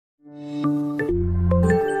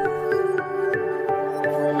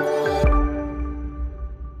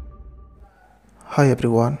Hi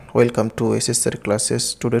everyone, welcome to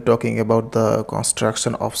shsirclasses. Today talking about the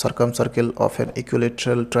construction of circumcircle of an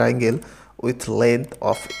equilateral triangle with length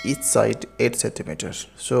of each side 8 centimeters.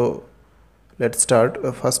 So let's start.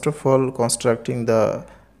 First of all, constructing the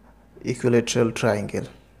equilateral triangle.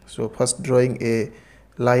 So first drawing a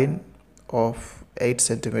line of 8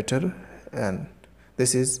 centimeter and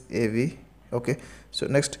this is AB. Okay, so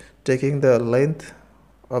next taking the length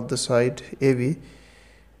of the side AB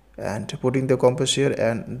and putting the compass here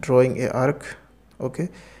and drawing a arc. Okay,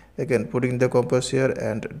 again putting the compass here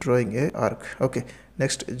and drawing a arc. Okay,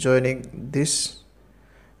 next joining this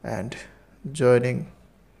and joining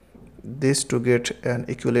this to get an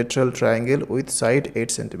equilateral triangle with side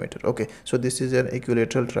 8 centimeter. Okay, so this is an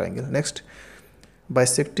equilateral triangle. Next,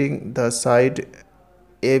 bisecting the side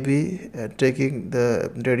AB and taking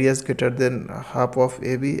the radius greater than half of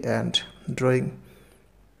AB and drawing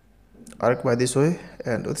arc by this way,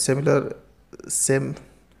 and with same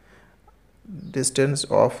distance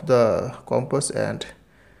of the compass and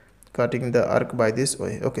cutting the arc by this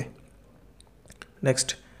way. Okay,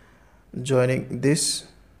 next joining this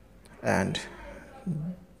and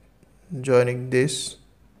joining this.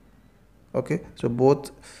 Okay, so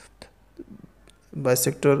both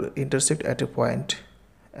bisector intersect at a point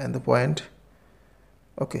and the point.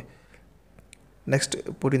 Okay, next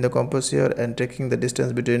putting the compass here and taking the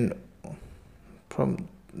distance between from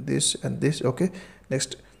this and this. Okay,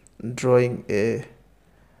 next drawing a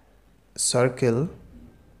circle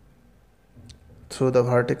through the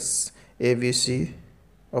vertex ABC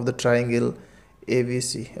of the triangle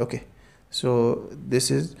ABC. Okay, so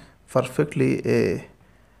this is perfectly a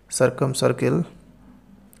circumcircle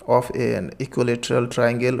of an equilateral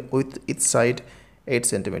triangle with each side 8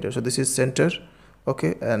 centimeters. So this is center.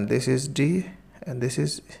 Okay, and this is D and this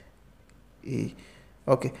is E.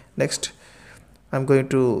 Okay, next I'm going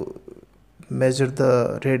to measure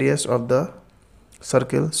the radius of the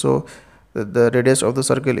circle. So the radius of the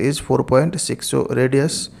circle is 4.6. so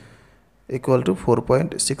radius equal to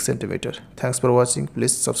 4.6 centimeter. Thanks for watching.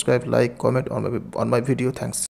 Please subscribe, like, comment on my video. Thanks.